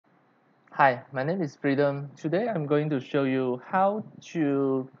Hi, my name is Freedom. Today I'm going to show you how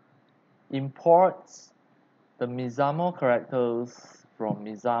to import the Mixamo characters from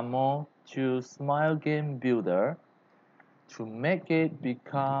Mixamo to Smile Game Builder to make it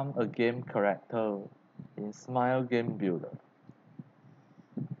become a game character in Smile Game Builder.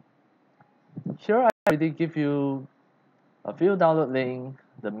 Here I already give you a few download link,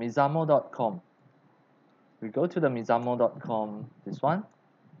 the Mixamo.com. We go to the Mixamo.com, this one.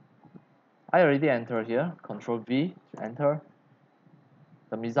 I already enter here, Control V to enter.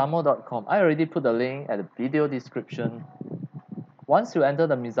 The Mixamo.com. I already put the link at the video description. Once you enter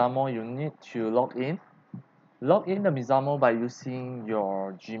the Mixamo, you need to log in. Log in the Mixamo by using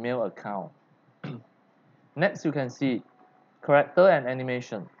your Gmail account. Next, you can see character and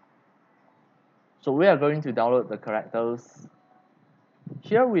animation. So we are going to download the characters.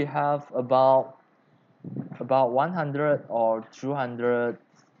 Here we have about 100 or 200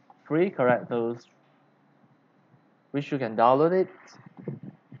 free characters which you can download it.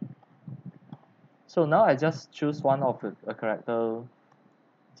 So now I just choose one of a character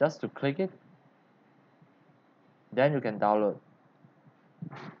just to click it. Then you can download.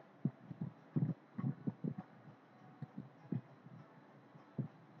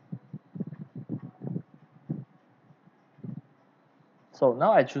 So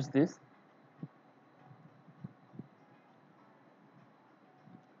now I choose this.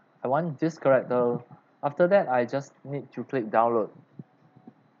 I want this character. After that, I just need to click download.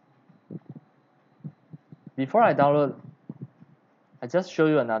 Before I download, I just show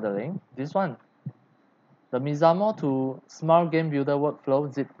you another link. This one, the Mixamo to Smart Game Builder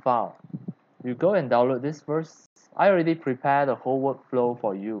Workflow zip file. You go and download this first. I already prepared the whole workflow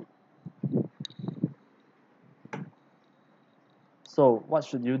for you. So what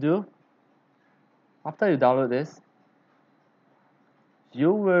should you do? After you download this,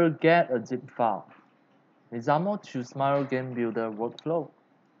 you will get a zip file. Mixamo to Smart Game Builder Workflow.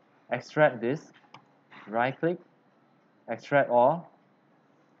 Extract this. Right click. Extract all.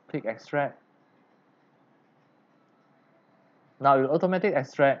 Click extract. Now you automatically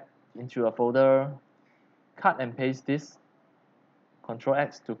extract into a folder, cut and paste this. Ctrl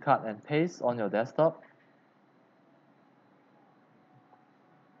X to cut and paste on your desktop.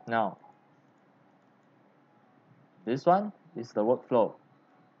 Now, this one is the workflow.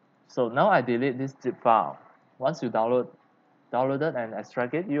 So now I delete this zip file. Once you download it and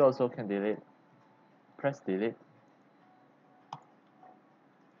extract it, you also can delete. Press delete.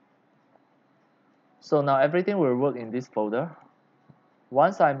 So now everything will work in this folder.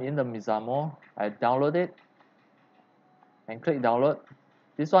 Once I'm in the Mixamo, I download it and click download.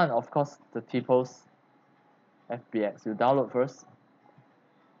 This one, of course, the typos FBX. You download first.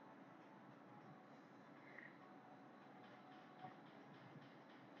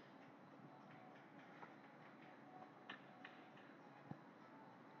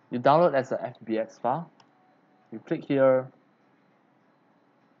 You download as a FBX file. You click here,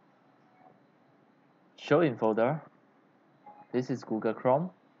 show in folder. This is Google Chrome.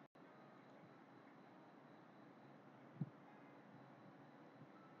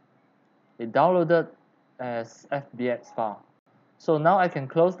 It downloaded as FBX file. So now I can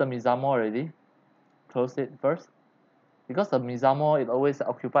close the Mixamo already. Close it first. Because the Mixamo, it always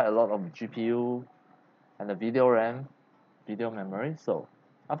occupies a lot of GPU and the video RAM, video memory. So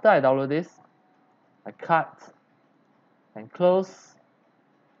after I download this, I cut and close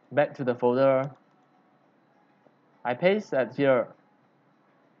back to the folder. I paste at here,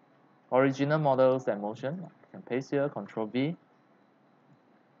 original models and motion. I can paste here, Control V.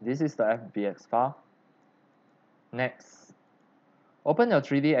 This is the FBX file. Next, open your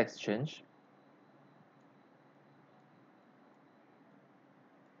 3D Exchange.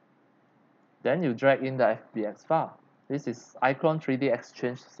 Then you drag in the FBX file. This is iClone 3D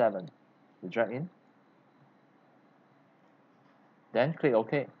Exchange 7. You drag in. Then click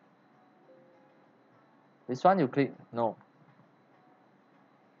OK. This one you click No.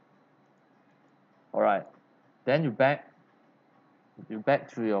 Alright. Then you back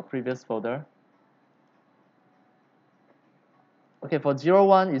to your previous folder. Okay, for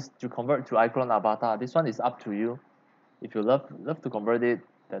 01 is to convert to iClone avatar. This one is up to you. If you love to convert it,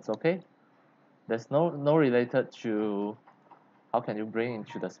 that's okay. There's no related to how can you bring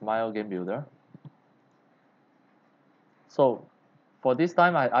into the Smile Game Builder. So for this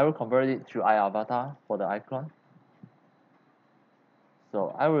time, I will convert it to iAvatar for the iClone.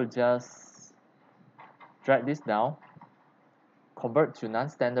 So I will just drag this down, convert to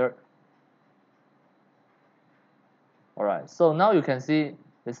non-standard. Alright, so now you can see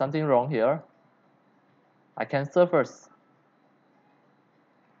there's something wrong here. I cancel first.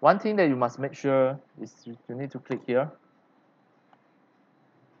 One thing that you must make sure is you need to click here.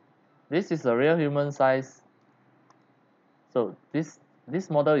 This is a real human size. So this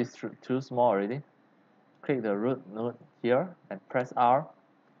model is too small already. Click the root node here and press R.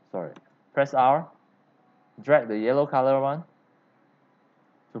 Press R. Drag the yellow color one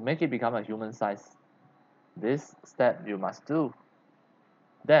to make it become a human size. This step you must do.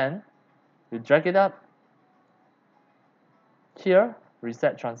 Then you drag it up. Here,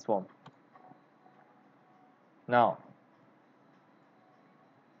 reset transform. Now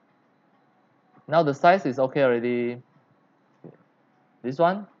the size is okay already. This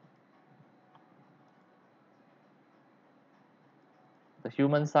one, the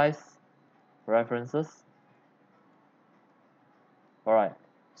human size references. Alright,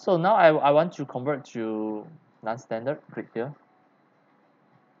 so now I want to convert to non-standard. Click here.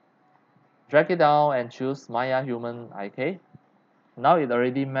 Drag it down and choose Maya Human IK. Now it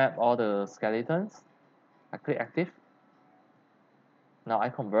already mapped all the skeletons. I click active. Now I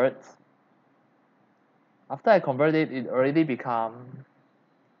convert. After I convert it, it already become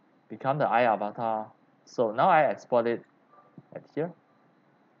the eye avatar. So now I export it at here.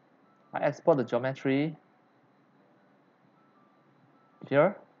 I export the geometry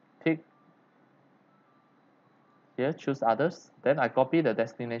here, pick here, choose others. Then I copy the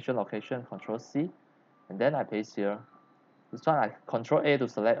destination location, Control C, and then I paste here. This one I Control A to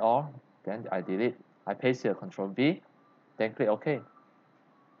select all, then I delete. I paste here, Control V, then click OK.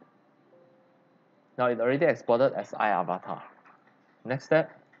 Now it already exported as iAvatar. Next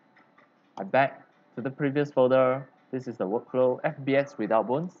step, I back to the previous folder. This is the workflow, FBX without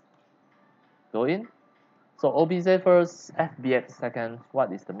bones. Go in. So OBJ first, FBX second.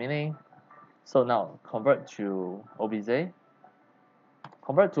 What is the meaning? So now convert to OBJ.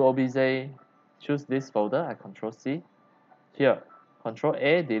 Convert to OBJ, choose this folder, I Control C. Here, Control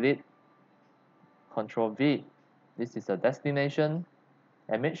A, delete, Control V. This is a destination.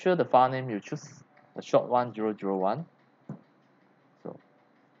 And make sure the file name you choose the short one, 001. So,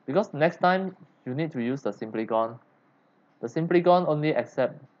 because next time you need to use the Simplygon. The Simplygon only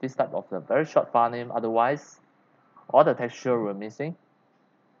accept this type of the very short file name, otherwise all the texture were missing.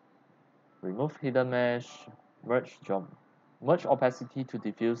 Remove hidden mesh, merge opacity to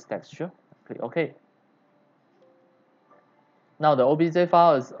diffuse texture. Click OK. Now the OBJ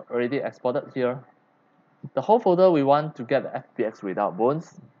file is already exported here. The whole folder we want to get the FBX without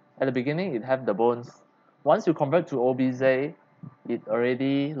bones. At the beginning it have the bones. Once you convert to OBJ, it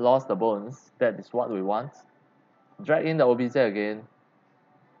already lost the bones. That is what we want. Drag in the OBJ again.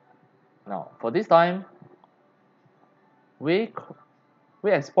 Now for this time, we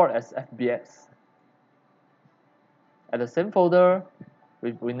export as FBX. At the same folder,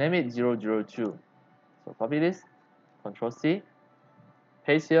 we name it 002. So copy this, Control C,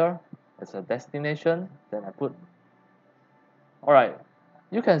 paste here as a destination, then I put. Alright,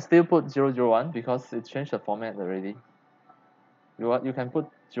 you can still put 001 because it changed the format already. You can put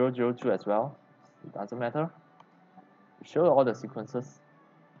 002 as well, it doesn't matter. Show all the sequences.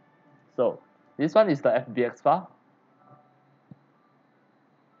 So this one is the FBX file.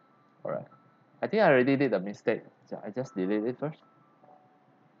 Alright, I think I already did a mistake. I just delete it first.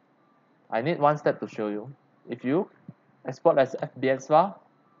 I need one step to show you. If you export as FBX file,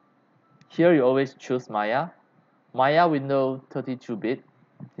 here you always choose Maya. Maya window 32-bit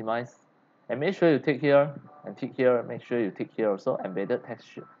optimize. And make sure you tick here and tick here. Make sure you tick here also.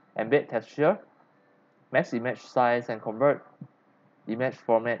 Embed texture. Max image size and convert image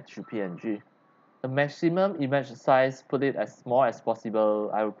format to PNG. The maximum image size, put it as small as possible.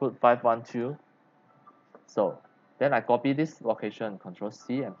 I will put 512. So then I copy this location, Control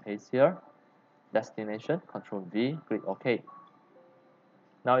C and paste here. Destination, Control V, click OK.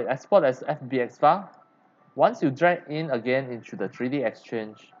 Now it export as FBX file. Once you drag in again into the 3D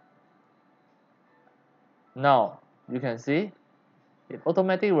Exchange, now you can see it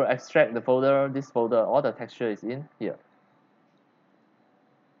automatically will extract the folder, this folder, all the texture is in here.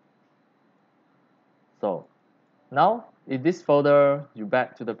 So now in this folder, you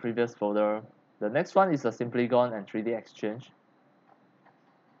back to the previous folder. The next one is the Simplygon and 3D Exchange.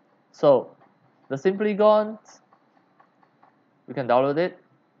 So the Simplygon, you can download it.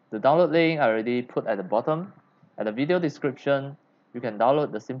 The download link I already put at the bottom. At the video description, you can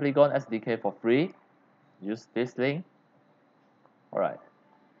download the Simplygon SDK for free. Use this link. Alright.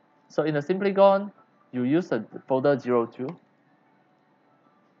 So in the Simplygon, you use the folder 02.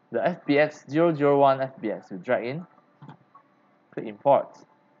 The FBX 001 FBX, you drag in. Click import.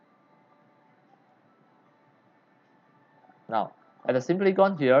 Now, at the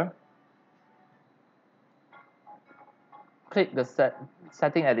Simplygon here, click the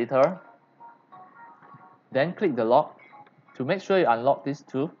Setting Editor, then click the lock. To make sure you unlock these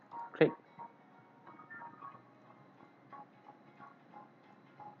two, click.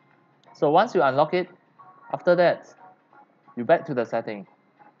 So once you unlock it, after that, you back to the setting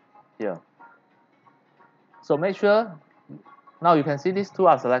here. So make sure, now you can see these two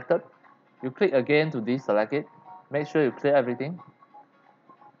are selected. You click again to deselect it. Make sure you clear everything.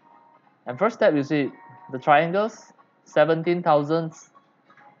 And first step, you see the triangles, 17,000.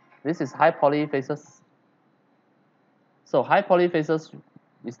 This is high poly faces. So high poly faces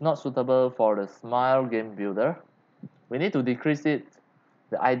is not suitable for the Smile game builder. We need to decrease it.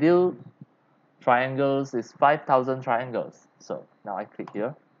 The ideal triangles is 5,000 triangles. So now I click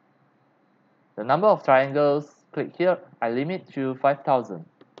here. The number of triangles, click here. I limit to 5,000.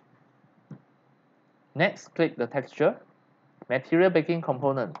 Next, click the texture. Material baking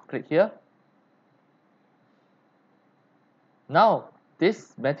component, click here. Now,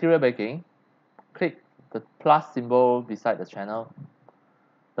 this material baking, click the plus symbol beside the channel.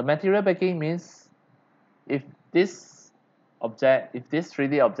 The material baking means if this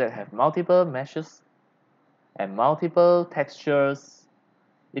 3D object have multiple meshes and multiple textures,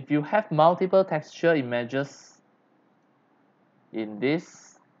 if you have multiple texture images in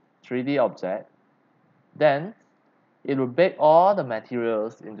this 3D object, then it will bake all the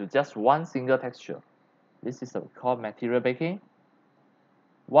materials into just one single texture. This is called material baking.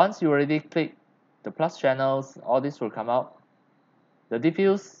 Once you already click the plus channels, all this will come out. The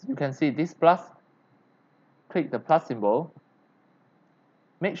diffuse, you can see this plus. Click the plus symbol.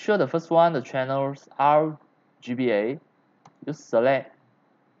 Make sure the first one, the channels RGBA, you select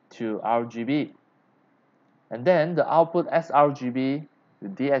to RGB. And then the output sRGB, you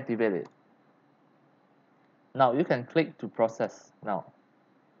deactivate it. Now you can click to process now.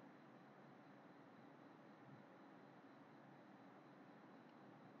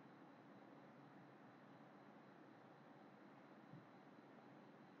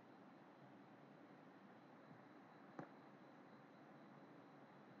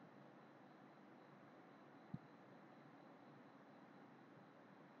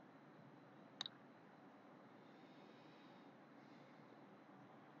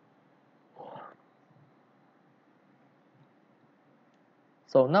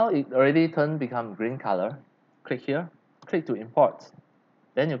 So now it already become green color. Click here, click to import.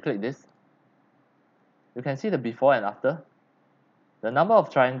 Then you click this. You can see the before and after. The number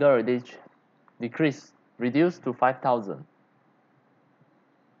of triangle already decreased, reduced to 5,000.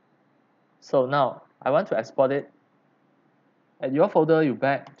 So now I want to export it. At your folder, you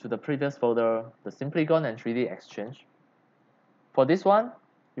back to the previous folder, the Simplygon and 3D Exchange. For this one,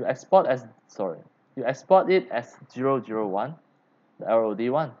 you export it as 001, the LOD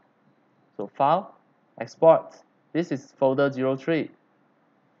one. So File, Export. This is folder 03.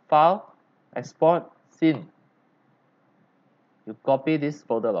 File, Export, Scene. You copy this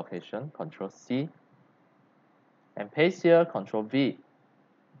folder location, Ctrl C, and paste here, Ctrl V.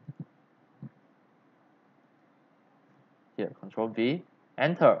 Here, Ctrl V,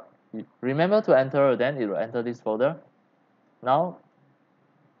 enter. Remember to enter, then it will enter this folder. Now,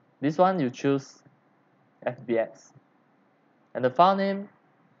 this one you choose FBX. And the file name,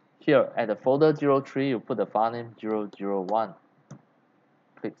 here at the folder 03, you put the file name 001.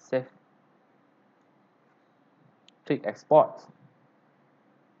 Click Save. Click Export.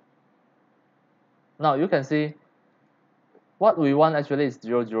 Now you can see what we want actually is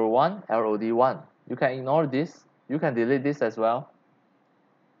 001, LOD1. You can ignore this. You can delete this as well.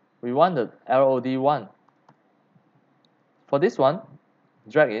 We want the LOD1. For this one,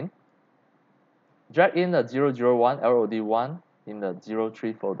 drag in the 001 LOD1 in the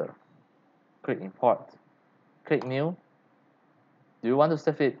 03 folder. Click Import. Click New. Do you want to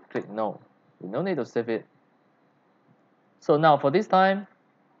save it? Click No. You no need to save it. So now for this time,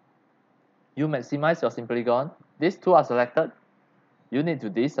 you maximize your Simplygon. These two are selected. You need to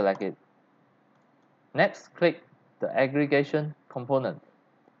deselect it. Next, click the aggregation component.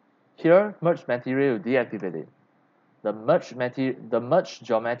 Here, merge material, deactivate it. The merge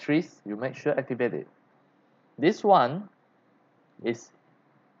geometries, you make sure activate it. This one is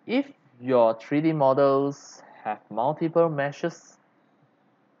if your 3D models have multiple meshes,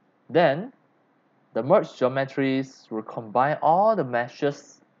 then the merge geometries will combine all the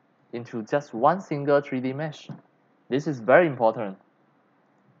meshes into just one single 3D mesh. This is very important.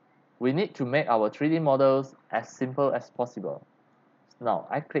 We need to make our 3D models as simple as possible. Now,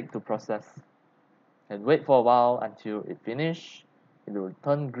 I click to process and wait for a while until it finishes. It will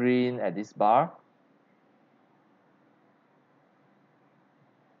turn green at this bar.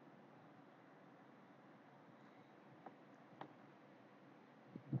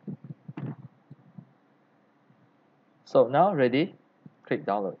 So now ready, click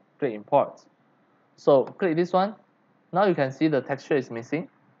download, click import. So click this one. Now you can see the texture is missing,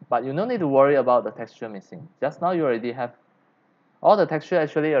 but you don't need to worry about the texture missing. Just now you already have all the texture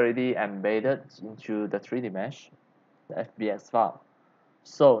actually already embedded into the 3D mesh, the FBX file.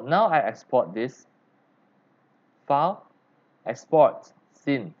 So now I export this file, export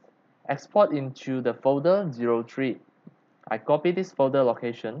scene, export into the folder 03. I copy this folder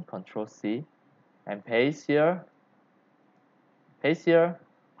location, Ctrl C, and paste here,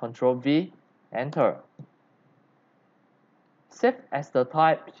 Ctrl V, enter. Save as the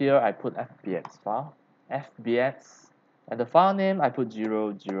type here, I put FBX file, FBX, and the file name I put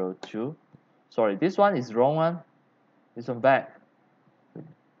 002. Sorry, this one is wrong one. This one back.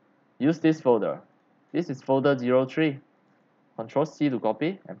 Use this folder. This is folder 03. Ctrl C to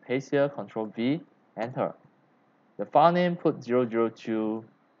copy and paste here, Ctrl V, enter. The file name put 002,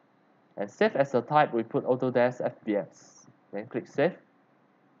 and save as the type we put Autodesk FBX. Then click save,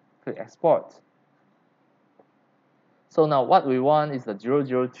 click export. So now what we want is the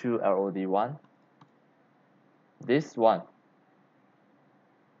 002 LOD1, this one.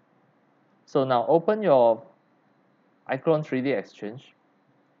 So now open your iClone 3D Exchange.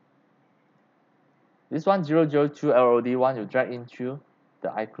 This one 002 LOD1 you drag into the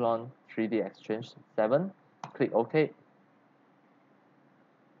iClone 3D Exchange 7, click OK.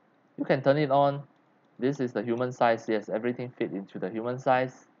 You can turn it on. This is the human size. Yes, everything fit into the human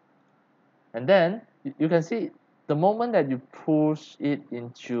size. And then you can see the moment that you push it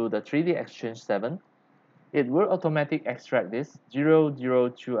into the 3D Exchange 7, it will automatically extract this 002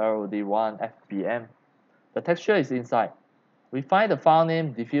 LOD1 FBM. The texture is inside. We find the file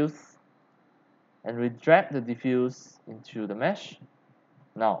name diffuse and we drag the diffuse into the mesh.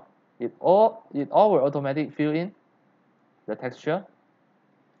 Now it all will automatically fill in the texture.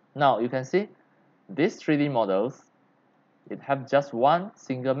 Now you can see these 3D models, it have just one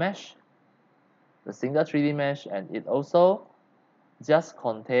single mesh, the single 3D mesh, and it also just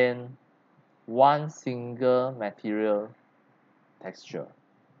contain one single material texture.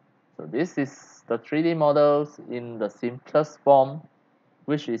 So this is the 3D models in the simplest form,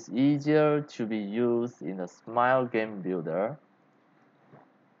 which is easier to be used in the Smile Game Builder.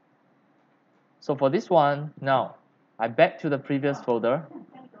 So for this one, now I back to the previous folder.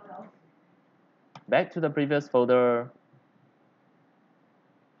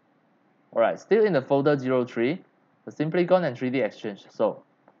 Alright, still in the folder 03, the Simplygon and 3D Exchange. So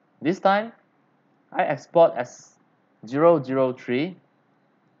this time I export as 003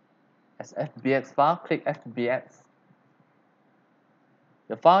 as FBX file, click FBX.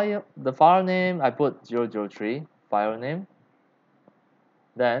 The file name I put 003, file name.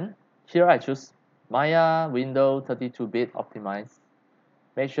 Then here I choose Maya Window 32-bit optimized.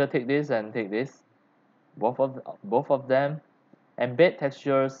 Make sure take this and take this, both of them. Embed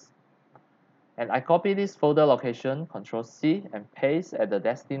textures, and I copy this folder location, Ctrl C, and paste at the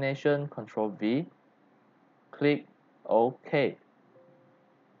destination, Ctrl V. Click OK.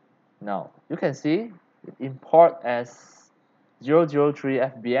 Now you can see it import as 003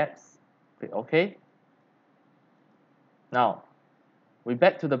 FBX. Click OK. Now we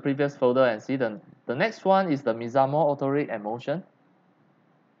back to the previous folder and see the next one is the Mixamo Auto Rig and Motion.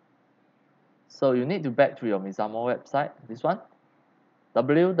 So you need to back to your Mixamo website, this one,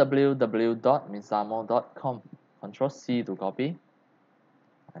 www.mixamo.com. Ctrl C to copy.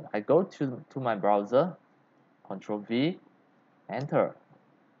 And I go to my browser, Ctrl V, enter.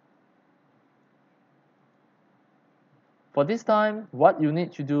 For this time, what you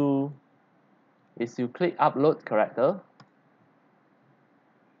need to do is you click upload character.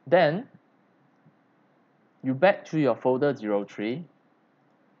 Then you back to your folder 03,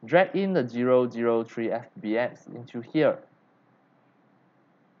 drag in the 003 FBX into here.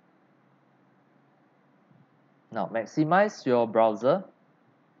 Now maximize your browser.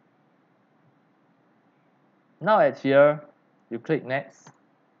 Now at here, you click next.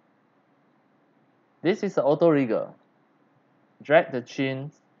 This is the auto rigger. Drag the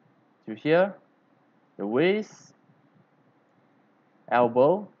chin to here, the waist,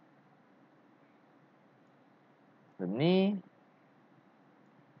 elbow, the knee,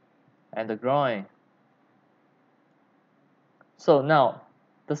 and the groin. So now,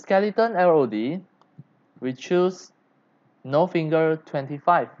 the skeleton LOD, we choose no finger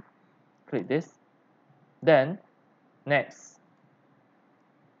 25. Click this. Then, next.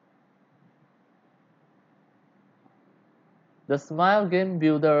 The Smile Game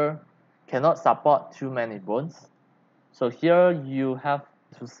Builder cannot support too many bones. So here you have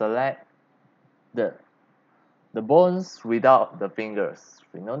to select the bones without the fingers.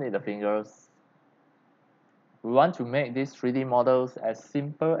 We don't need the fingers. We want to make these 3D models as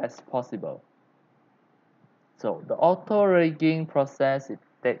simple as possible. So the auto rigging process, it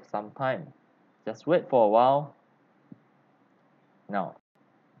takes some time. Just wait for a while. Now,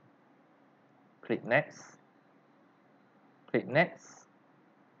 click next. Click next.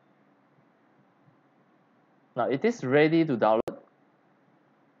 Now it is ready to download.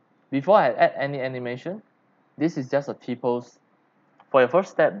 Before I add any animation, this is just a T-pose. For your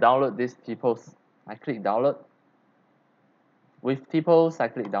first step, download this T-pose. I click download. With T-pose, I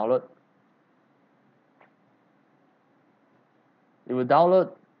click download. It will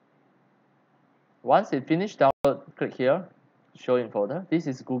download. Once it finished download, click here, show in folder. This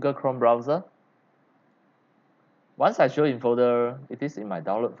is Google Chrome browser. Once I show in folder, it is in my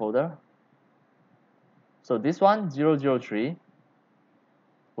download folder. So this one, 003,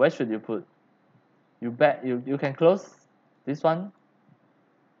 where should you put? You can close this one,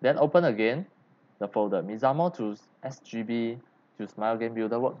 then open again the folder, Mixamo to SGB to Smile Game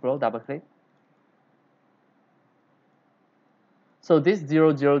Builder workflow, double click. So this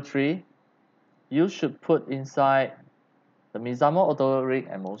 003, you should put inside the Mixamo Auto Rig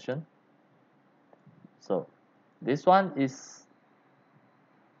and Motion. So this one is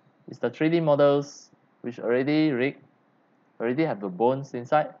the 3D models which already rigged, already have the bones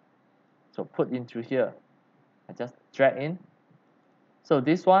inside. So put into here. I just drag in. So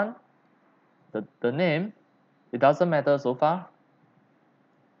this one, the name, it doesn't matter so far.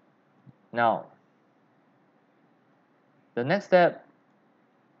 Now, the next step,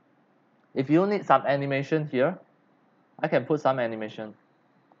 if you need some animation here, I can put some animation.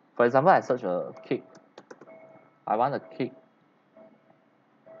 For example, I search a kick. I want a kick.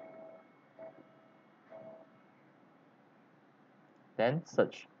 Then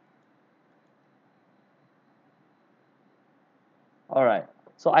search. Alright,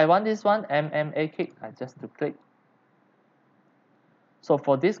 so I want this one, MMA kick. I just to click. So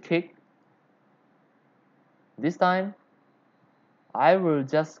for this kick, this time, I will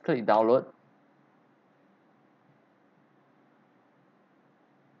just click download.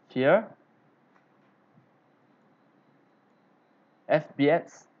 Here,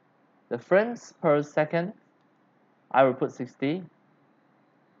 FBX, the frames per second, I will put 60,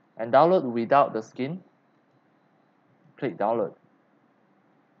 and download without the skin. Click download.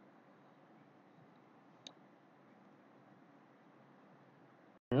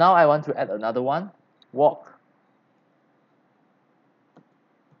 Now I want to add another one, walk.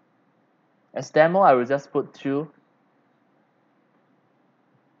 As demo, I will just put 2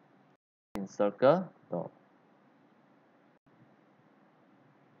 in circle. No.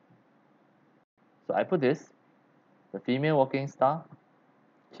 So I put this, the female walking star.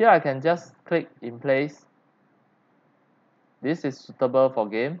 Here I can just click in place. This is suitable for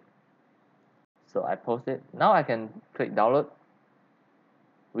game. So I post it. Now I can click download.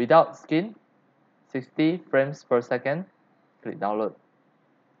 Without skin, 60 frames per second. Click download.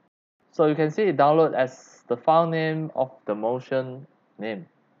 So you can see it download as the file name of the motion name.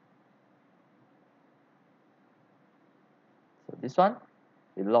 So this one,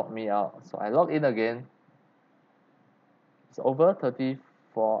 it logged me out. So I log in again. It's over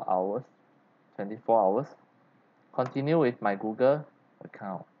 34 hours, 24 hours. Continue with my Google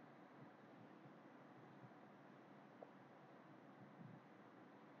account.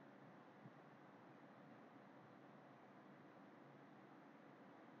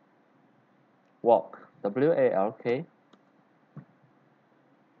 Walk, W-A-L-K.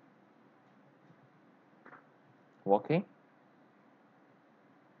 Walking.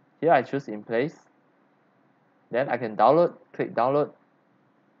 Here I choose in place. Then I can download, click download,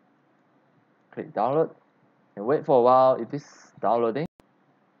 and wait for a while. It is downloading.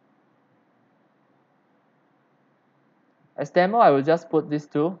 As demo, I will just put these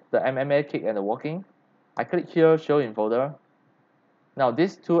two, the MMA kick and the walking. I click here, show in folder. Now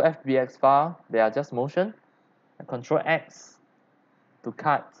these two FBX files, they are just motion. Control X to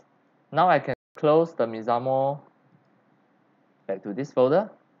cut. Now I can close the Mixamo back to this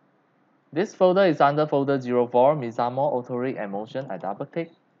folder. This folder is under folder 04, Mixamo Auto Rig and Motion. I double click.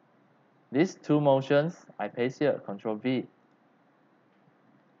 These two motions, I paste here, Control V.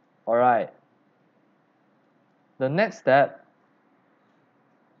 Alright. The next step,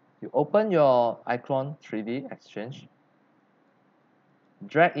 you open your iClone 3D Exchange.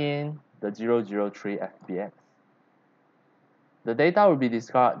 Drag in the 003 FBX. The data will be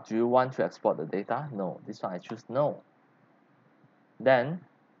described. Do you want to export the data? No. This one I choose no. Then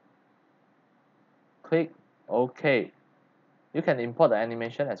click OK. You can import the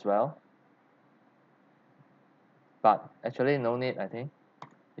animation as well. But actually no need, I think.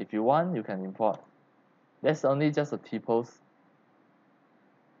 If you want, you can import. That's only just a T-pose.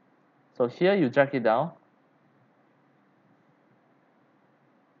 So here you drag it down.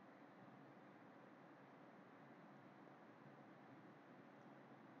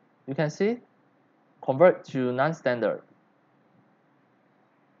 You can see, convert to non-standard.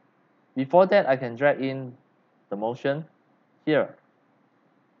 Before that, I can drag in the motion here.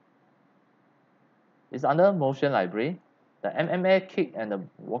 It's under motion library. The MMA kick and the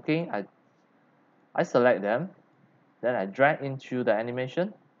walking, I select them. Then I drag into the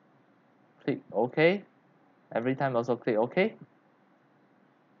animation. Click OK. Every time also click OK.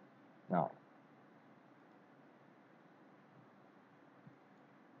 Now,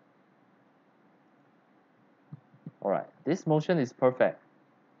 alright, this motion is perfect.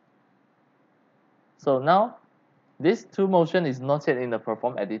 So now, this 2 motion is not yet in the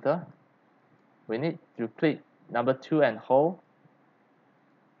perform editor. We need to click number 2 and hold.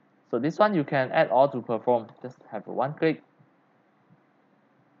 So this one you can add all to perform. Just have one click.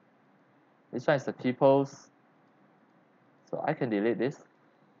 This one is the T-pose. So I can delete this.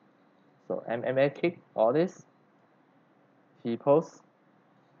 So MMA kick, all this. T-pose.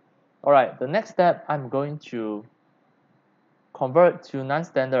 Alright, the next step, I'm going to convert to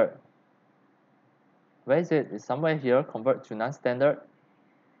non-standard. Where is it? It's somewhere here. Convert to non-standard.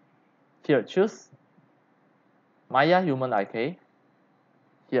 Here, choose Maya Human IK.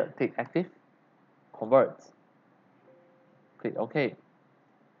 Here, tick active. Convert. Click OK.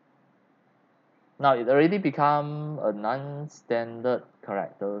 Now it already become a non-standard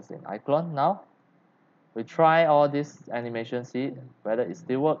characters in iClone. Now we try all this animation, see whether it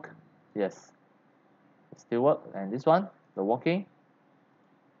still work. Yes, it still work. And this one, the walking.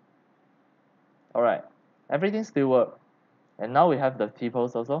 Alright, everything still work. And now we have the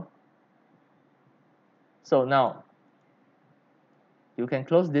T-pose also. So now you can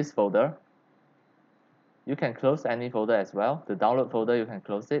close this folder. You can close any folder as well. The download folder, you can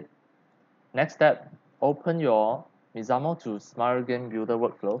close it. Next step, open your Mixamo to Smart Game Builder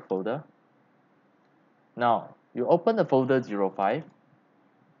Workflow folder. Now, you open the folder 05.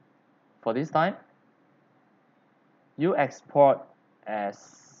 For this time, you export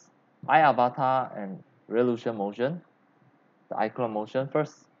as iAvatar and Reallusion motion, the iClone motion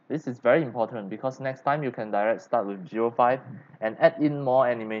first. This is very important because next time you can direct start with 05 and add in more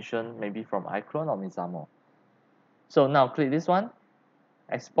animation, maybe from iClone or Mixamo. So now click this one,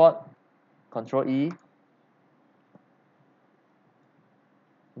 export, Control E,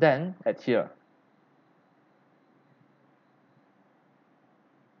 then add here.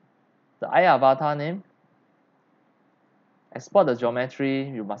 The iAvatar name, export the geometry,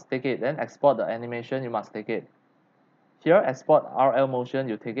 you must take it, then export the animation, you must take it. Here, export RL motion,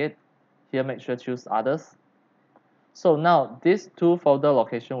 you take it. Here, make sure choose others. So now, this 2 folder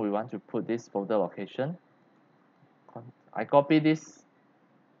location, we want to put this folder location. I copy this,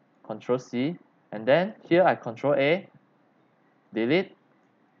 Control C, and then here I Control A, delete,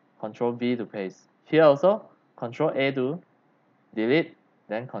 Control V to paste. Here also, Control A to delete,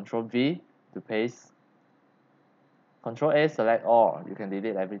 then Control V to paste. Control A, select all, you can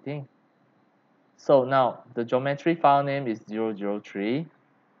delete everything. So now, the geometry file name is 003.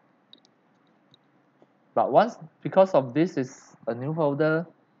 But once, because of this is a new folder,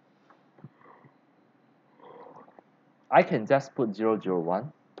 I can just put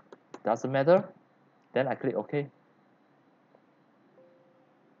 001. Doesn't matter. Then I click OK.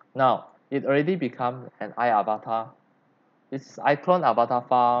 Now, it already become an iAvatar. It's iClone avatar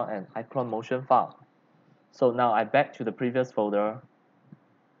file and iClone motion file. So now I back to the previous folder.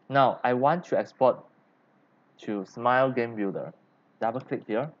 Now I want to export to Smile Game Builder. Double click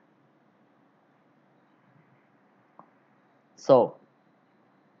here. So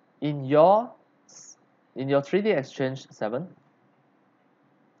in your 3D Exchange 7,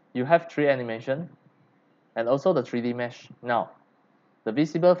 you have 3 animation and also the 3D mesh. Now the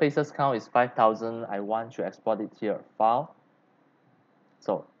visible faces count is 5000. I want to export it here. File.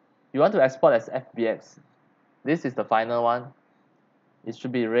 So you want to export as FBX. This is the final one. It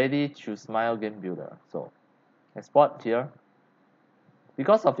should be ready to Smile Game Builder. So export here.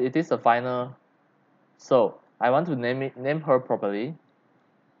 Because of it is a final, so I want to name her properly.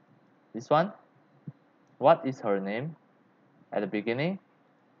 This one. What is her name? At the beginning,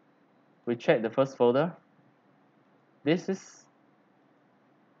 we check the first folder. This is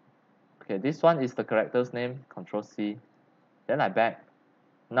okay. This one is the character's name. Control C. Then I back.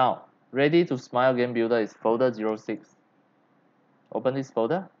 Now, ready to Smile Game Builder is folder 06. Open this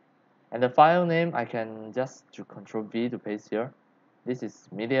folder. And the file name, I can just to Control V to paste here. This is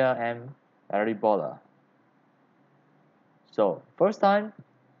Media M Aribola. So, first time,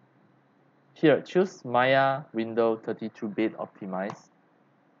 Here, choose Maya window 32-bit optimize.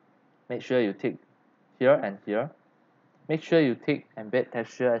 Make sure you tick here and here. Make sure you tick embed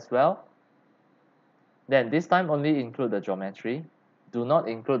texture as well. Then this time only include the geometry. Do not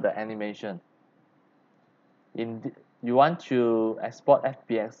include the animation. You want to export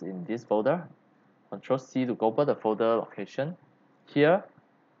FBX in this folder. Control C to go to the folder location. Here,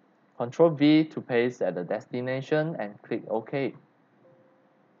 Control V to paste at the destination and click OK.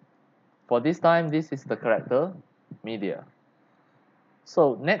 For this time, this is the character media.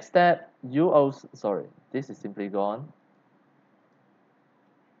 So next step, this is Simplygon.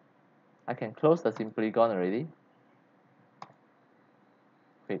 I can close the Simplygon already.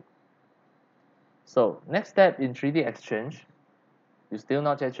 Okay. So next step in 3D Exchange, you still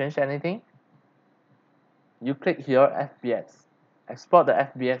not yet change anything. You click here FBX. Export the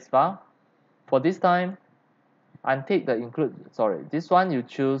FBX file. For this time, untick the this one you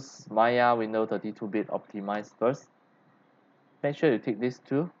choose Maya window 32-bit optimize first. Make sure you tick this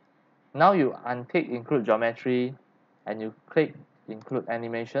too. Now you untick include geometry and you click include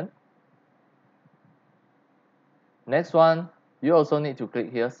animation. Next one, you also need to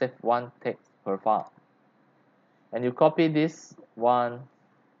click here save one text per file. And you copy this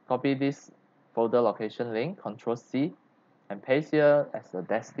folder location link, Control C, and paste here as the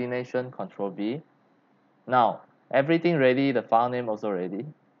destination, Control V. Now, everything ready, the file name also ready.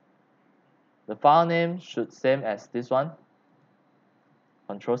 The file name should same as this one.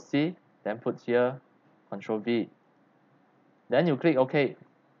 Control C, then put here Control V. Then you click OK.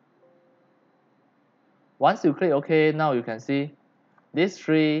 Once you click OK, now you can see these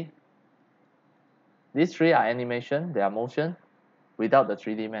three are animation, they are motion without the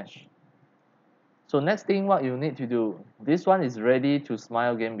 3D mesh. So next thing what you need to do, this one is ready to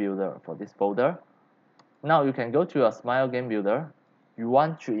Smile Game Builder for this folder. Now you can go to your Smile Game Builder. You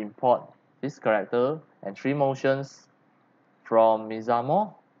want to import this character and 3 motions from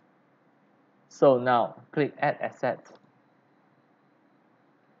Mixamo. So now click Add Asset.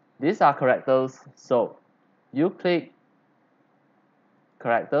 These are characters, so you click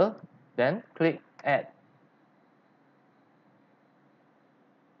character, then click Add.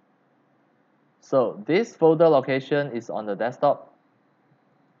 So this folder location is on the desktop.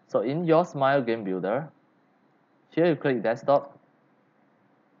 So in your Smile Game Builder, here you click Desktop.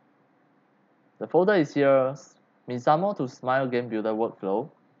 The folder is here, Mixamo to Smile Game Builder workflow.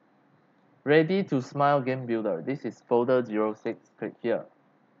 Ready to Smile Game Builder. This is folder 06. Click here.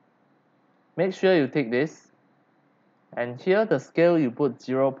 Make sure you tick this. And here the scale you put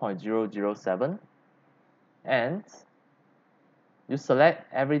 0.007. And you select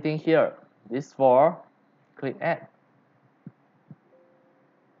everything here. This 4. Click Add.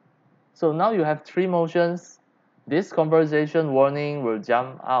 So now you have 3 motions. This conversation warning will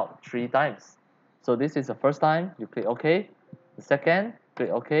jump out 3 times. So this is the first time, you click OK. The second, click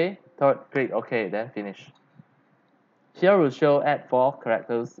OK. Third, click OK, then finish. Here will show add 4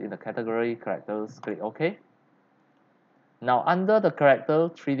 characters in the category characters, click OK. Now under the character,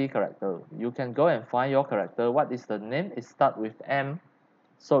 3D character, you can go and find your character. What is the name? It starts with M.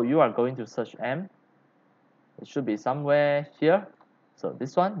 So you are going to search M. It should be somewhere here. So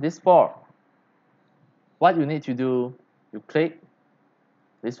this one, this 4. What you need to do, you click.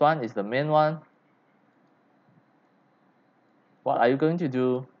 This one is the main one. What are you going to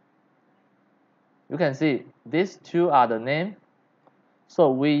do? You can see these 2 are the name.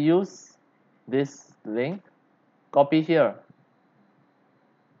 So we use this link, copy here,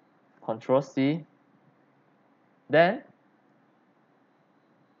 Control C. Then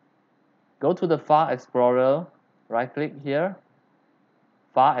go to the File Explorer, right click here,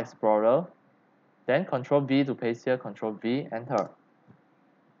 File Explorer. Then Control V to paste here, Control V, enter.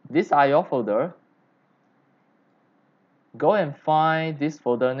 These are your folder. Go and find this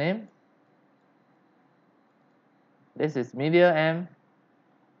folder name. This is Media M.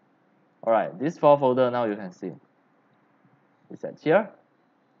 Alright, this 4 folder now you can see. It's at here.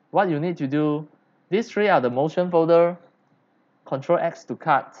 What you need to do, these 3 are the motion folder. Control X to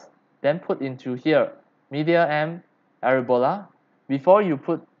cut. Then put into here, Media M, Arabola. Before you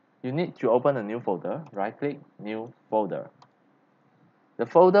put, you need to open a new folder. Right click, New Folder. The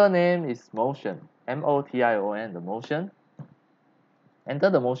folder name is Motion, M-O-T-I-O-N, the motion.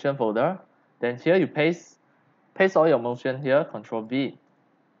 Enter the motion folder. Then here you paste all your motion here, Control V.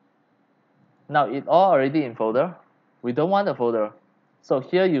 Now it all already in folder. We don't want the folder. So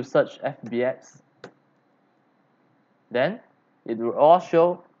here you search FBX. Then it will all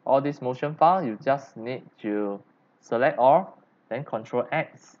show all this motion file. You just need to select all, then Control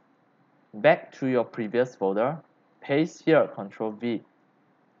X. Back to your previous folder. Paste here, Control V.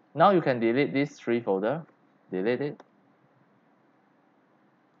 Now you can delete this 3 folder. Delete it.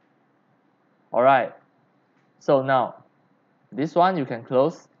 Alright. So now, this one you can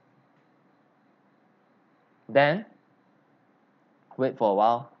close. Then, wait for a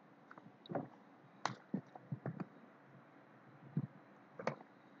while.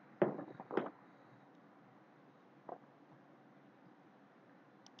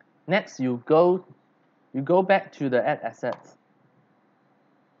 Next, you go back to the add assets.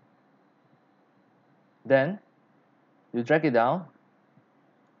 Then, you drag it down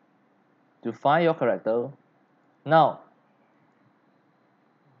to find your character. Now,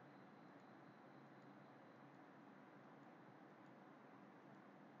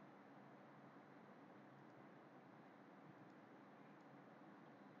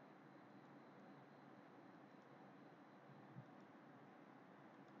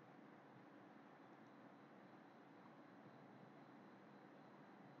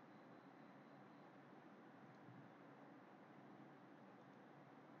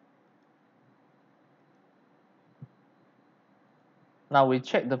 we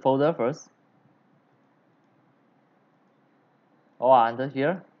check the folder first. All are under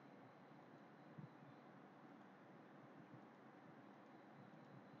here.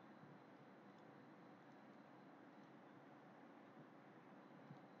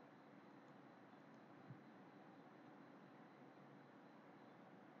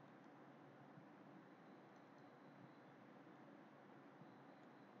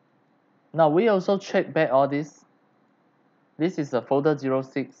 Now we also check back all this. This is a folder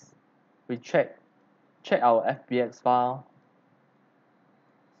 06. We check our FBX file.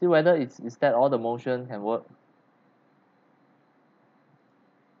 See whether is that all the motion can work.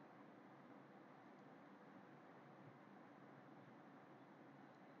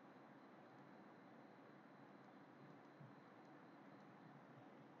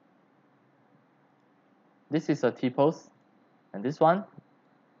 This is a T-pose, and this one.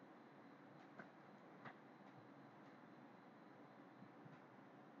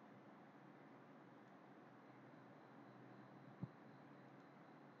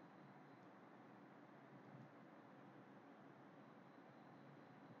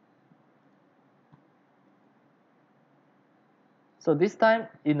 So this time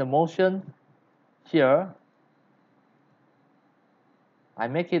in the motion here, I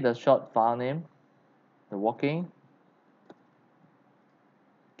make it a short file name, the walking,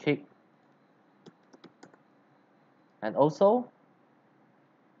 kick, and also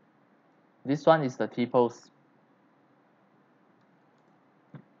this one is the T-pose.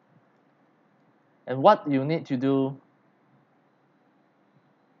 And what you need to do,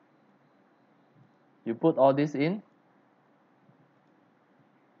 you put all this in.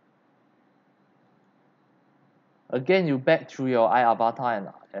 Again, you back to your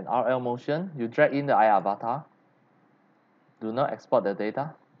iAvatar and RL motion. You drag in the iAvatar. Do not export the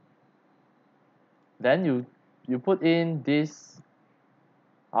data. Then you put in this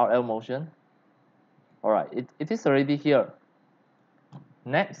RL motion. Alright, it is already here.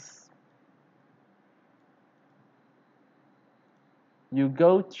 Next, you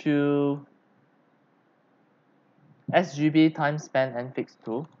go to SGB time span and fix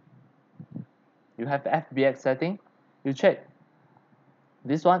tool. You have FBX setting. You check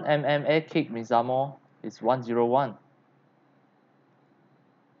this one, MMA kick Mixamo is 101.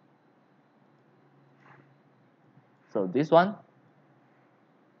 So this one,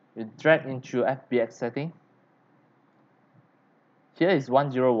 you drag into FBX setting. Here is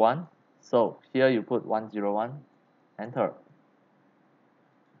 101. So here you put 101, enter.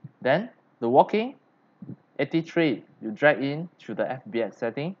 Then the walking, 83, you drag in to the FBX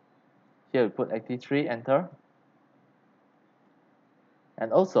setting. Here you put 83, enter.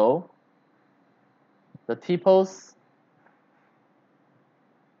 And also the T-pose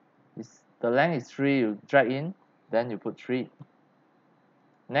is the length is 3, you drag in, then you put 3.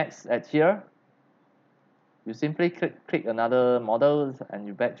 Next, at here, you simply click another model and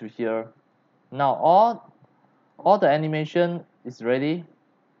you back to here. Now all the animation is ready.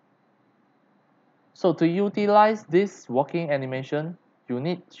 So to utilize this walking animation, you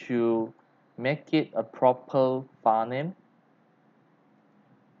need to make it a proper file name.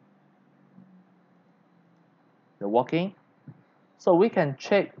 The walking. So we can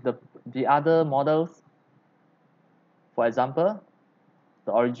check the other models. For example,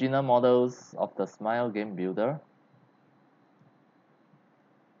 the original models of the Smile game builder.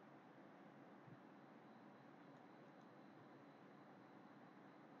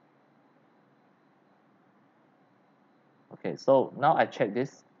 Okay, so now I check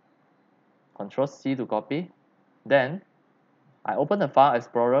this. Control C to copy. Then I open the File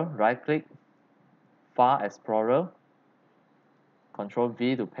Explorer, right click, File Explorer, Control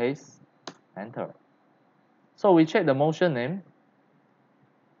V to paste, enter. So we check the motion name.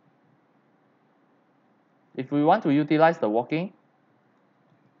 If we want to utilize the walking,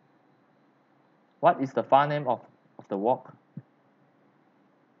 what is the file name of the walk?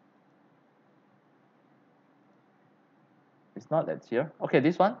 It's not that here. Okay,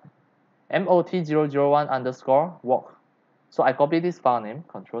 this one, MOT001 underscore walk. So I copy this file name,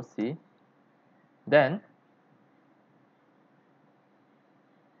 Control C. Then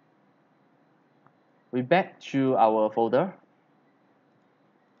we back to our folder.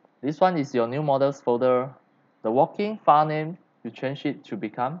 This one is your new models folder. The walking file name, you change it to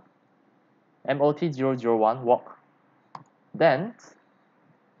become MOT001 walk. Then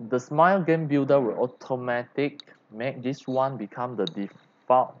the Smile Game Builder will automatically make this one become the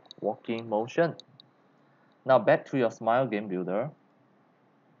default walking motion. Now back to your Smile Game Builder.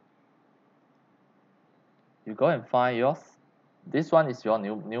 You go and find yours. This one is your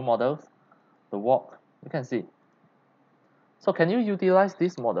new models, the walk. You can see. So can you utilize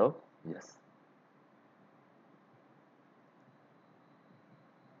this model? Yes.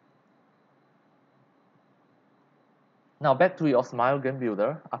 Now back to your Smile Game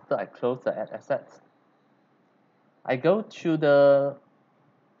Builder after I close the Add Assets. I go to the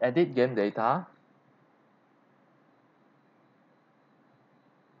Edit Game Data,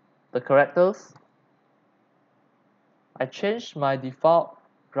 the characters. I change my default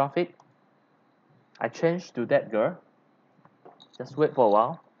graphic. I change to that girl. Just wait for a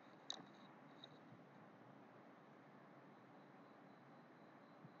while.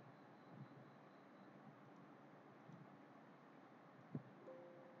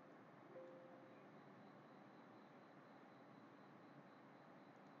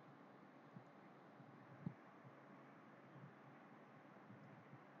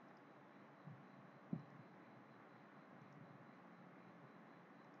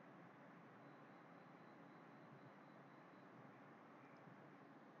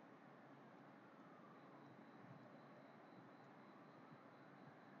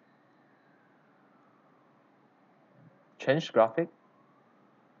 Change graphic.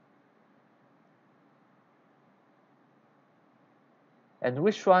 And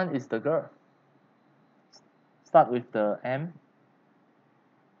which one is the girl? Start with the M.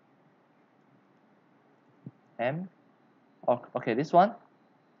 Oh, okay, this one.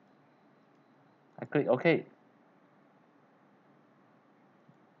 I click OK.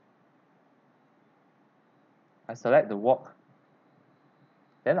 I select the walk.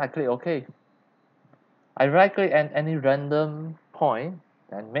 Then I click OK. I right click at any random point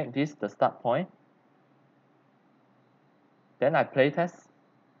and make this the start point. Then I play test.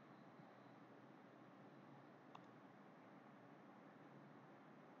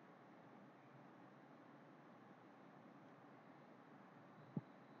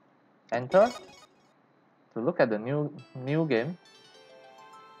 Enter to look at the new game.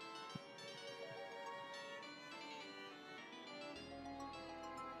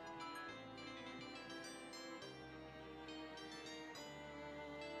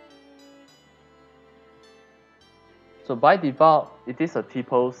 So by default, it is a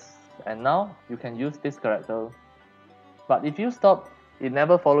T-pose, and now you can use this character. But if you stop, it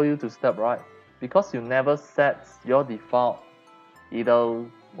never follow you to step right, because you never set your default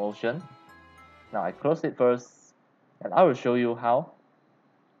idle motion. Now I close it first, and I will show you how.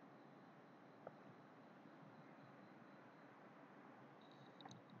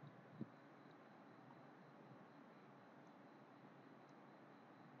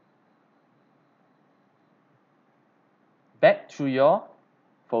 Back to your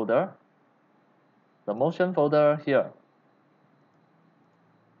folder, the motion folder here,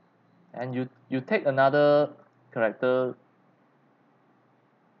 and you take another character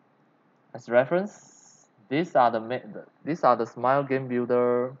as reference. These are the Smile Game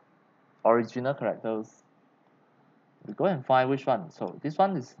Builder original characters. We go and find which one. So this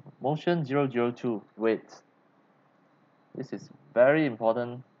one is motion 002. Wait, this is very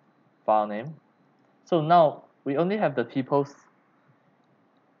important file name. So now we only have the T-pose.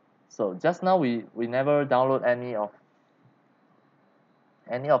 So just now we never download any of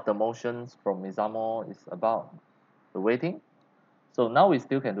the motions from Mixamo. Is about the waiting. So now we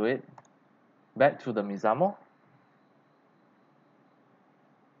still can do it. Back to the Mixamo.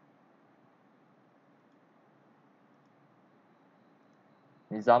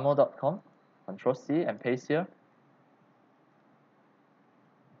 Mixamo.com. Control C and paste here.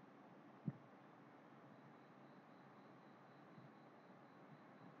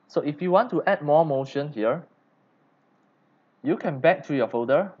 So if you want to add more motion here, you can back to your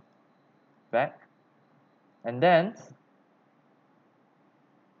folder, back, and then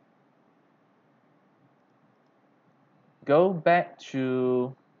go back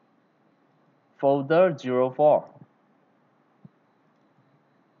to folder 04.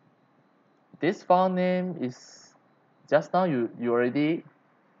 This file name is just now you already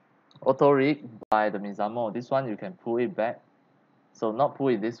auto-rig by the Mixamo. This one you can pull it back. So not pull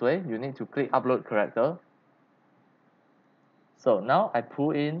it this way, you need to click upload character. So now I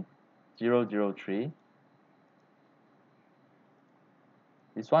pull in 003.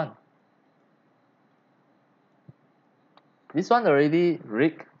 This one. This one already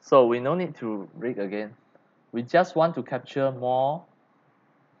rigged, so we no need to rig again. We just want to capture more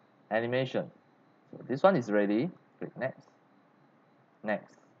animation. So this one is ready. Click next.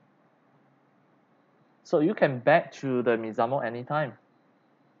 Next. So you can back to the Mixamo anytime.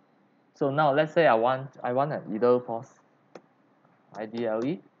 So now let's say I want an idle pause.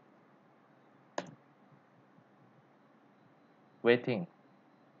 IDLE. Waiting.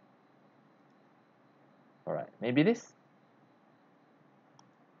 Alright, maybe this.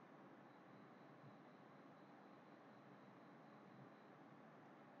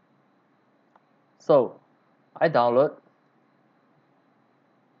 So I download.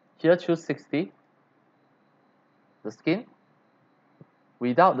 Here choose 60. The skin.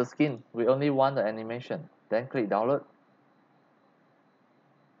 Without the skin, we only want the animation. Then click download.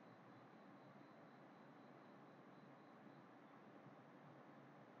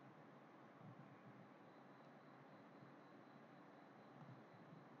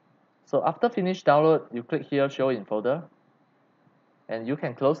 So after finish download, you click here show in folder, and you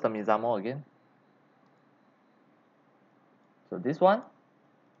can close the Mixamo again. So this one,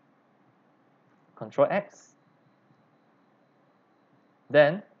 Control X.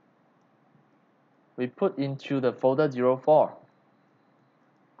 Then we put into the folder 04.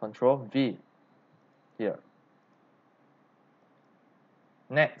 Control V here.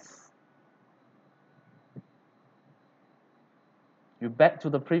 Next, you back to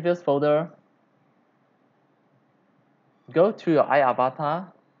the previous folder. Go to your iAvatar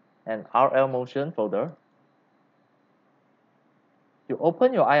and RL Motion folder. You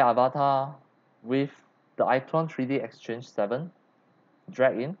open your iAvatar with the iClone 3D Exchange 7.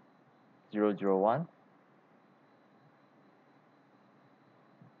 Drag in 001.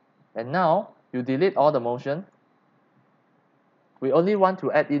 And now you delete all the motion. We only want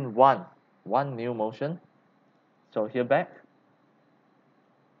to add in one new motion. So here back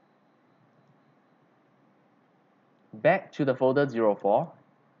to the folder 04.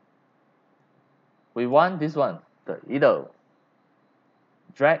 We want this one, the idle.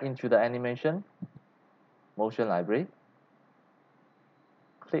 Drag into the animation motion library.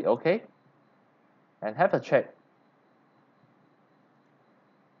 Click OK and have a check.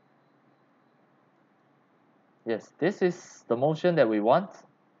 Yes, this is the motion that we want.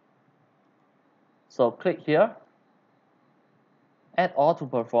 So click here, add all to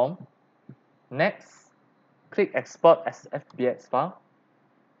perform. Next, click export as FBX file.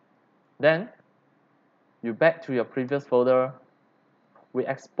 Then you back to your previous folder. We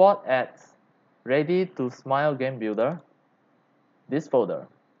export as ready to smile game builder, this folder.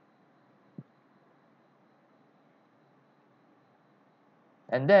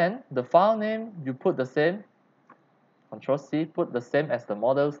 And then the file name, you put the same, Control C, put the same as the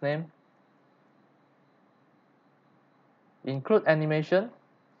model's name. Include animation.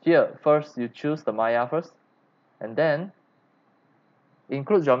 Here, first you choose the Maya first. And then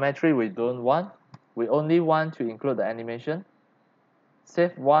include geometry we don't want. We only want to include the animation.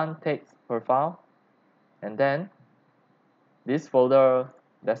 Save one text per file. And then this folder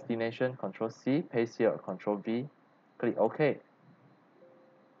destination, Control C, paste here, Control V, click OK.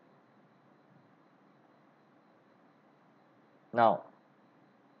 Now,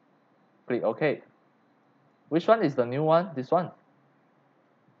 click OK. Which one is the new one? This one.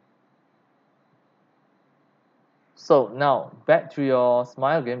 So now, back to your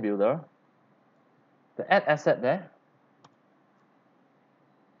Smile Game Builder. The add asset there.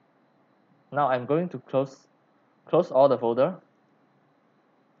 Now I'm going to close all the folder.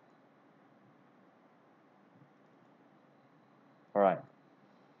 Alright.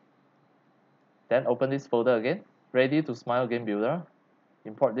 Then open this folder again. Ready to Smile Game Builder.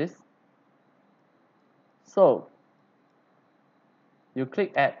 Import this. So you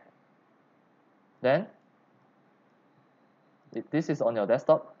click add. Then this is on your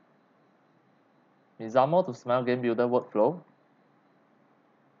desktop. Mixamo to Smile Game Builder workflow.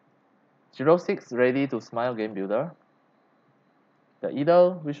 06 ready to Smile Game Builder. The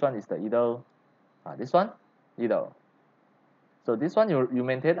idle, which one is the idle? This one, idle. So this one you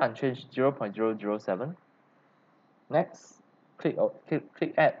maintain unchanged 0.007. Next, click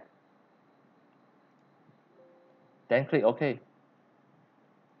add. Then click OK.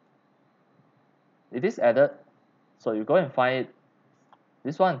 It is added. So you go and find it.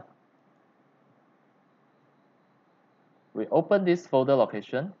 This one. We open this folder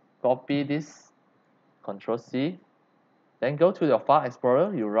location, copy this, Control C, then go to your File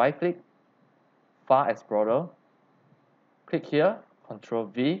Explorer, you right click, File Explorer, click here, Control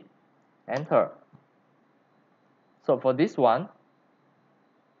V, enter. So for this one,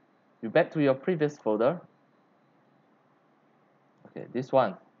 you back to your previous folder. Okay, this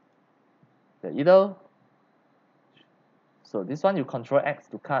one, the idle. So this one you Control X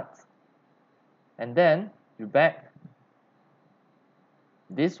to cut, and then you back.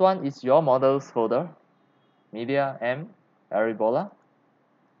 This one is your models folder, Media M, Aribola.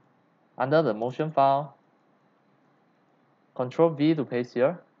 Under the motion file, Control V to paste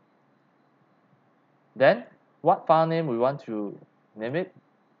here. Then, what file name we want to name it?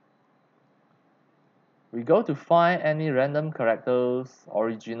 We go to find any random characters,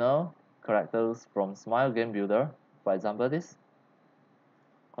 original characters from Smile Game Builder. For example, this.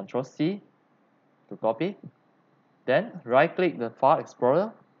 Control C to copy. Then, right-click the File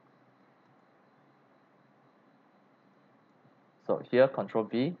Explorer. So here, Control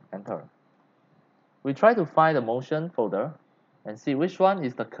V, enter. We try to find the motion folder and see which one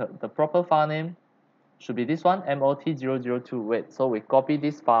is the proper file name. Should be this one, MOT002. Wait, so we copy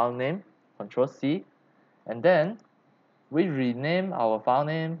this file name, Control C, and then we rename our file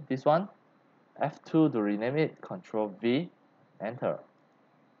name, this one, F2 to rename it, Control V, enter.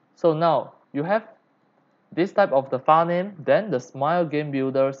 So now you have this type of the file name, then the Smile Game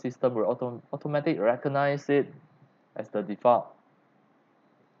Builder system will automatically recognize it as the default.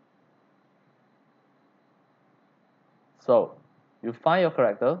 So you find your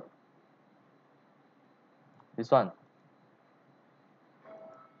character, this one.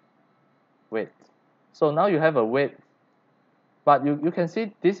 Wait. So now you have a weight, but you can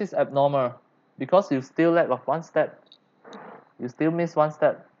see this is abnormal because you still lack of one step. You still miss one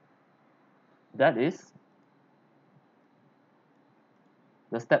step. That is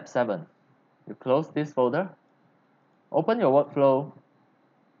the step 7. You close this folder, open your workflow,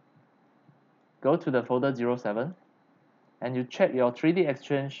 go to the folder 07, and you check your 3D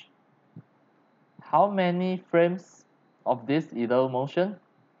Exchange. How many frames of this idle motion?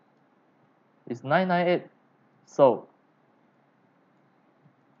 Is 998. So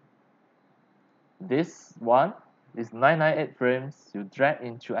this one is 998 frames. You drag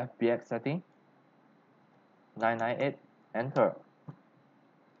into FBX setting, 998, enter.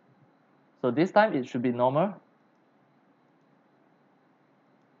 So this time it should be normal.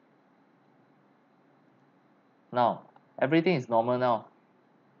 Now everything is normal now.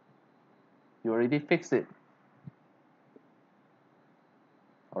 You already fixed it.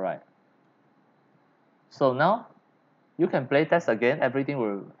 Alright. So now you can play test again. Everything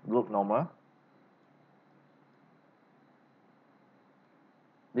will look normal.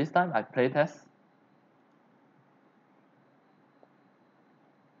 This time I play test.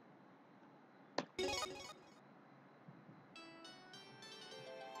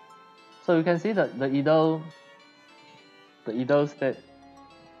 So you can see that the idle state.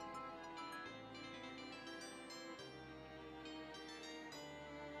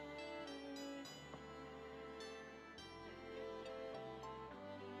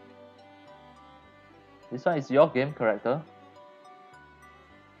 This one is your game character.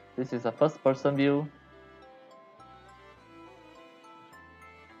 This is a first person view.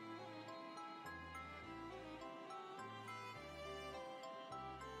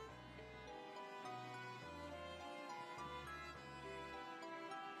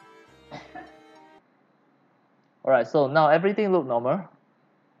 Alright, so now everything look normal.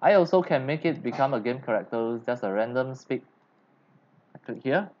 I also can make it become a game character, just a random speak. I click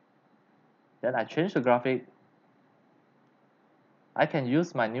here. Then I change the graphic. I can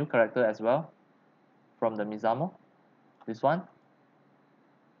use my new character as well from the Mixamo, this one.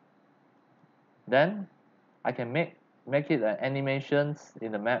 Then I can make it an animations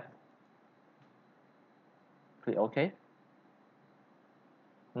in the map. Click OK.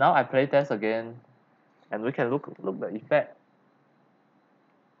 Now I play test again, and we can look the effect.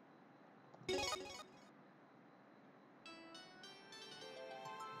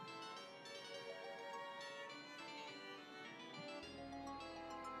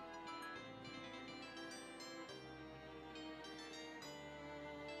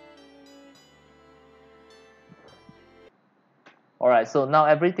 Alright, so now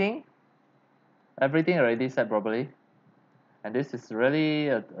everything already set properly. And this is really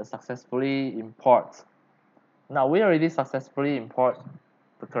a successfully import. Now we already successfully import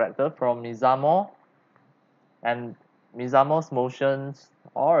the character from Mixamo, and Mixamo's motions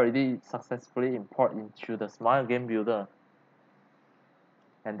already successfully import into the Smile Game Builder.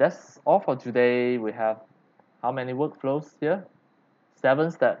 And that's all for today. We have how many workflows here?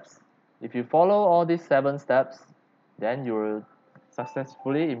 7 steps. If you follow all these 7 steps, then you will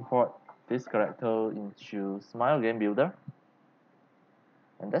successfully import this character into Smile Game Builder.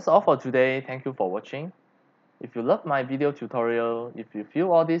 And that's all for today. Thank you for watching. If you love my video tutorial, if you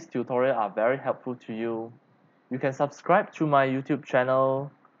feel all these tutorials are very helpful to you, you can subscribe to my YouTube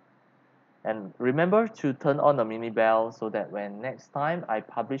channel. And remember to turn on the mini bell so that when next time I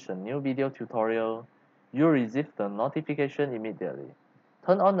publish a new video tutorial, you'll receive the notification immediately.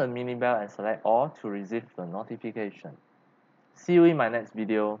 Turn on the mini bell and select all to receive the notification. See you in my next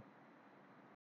video.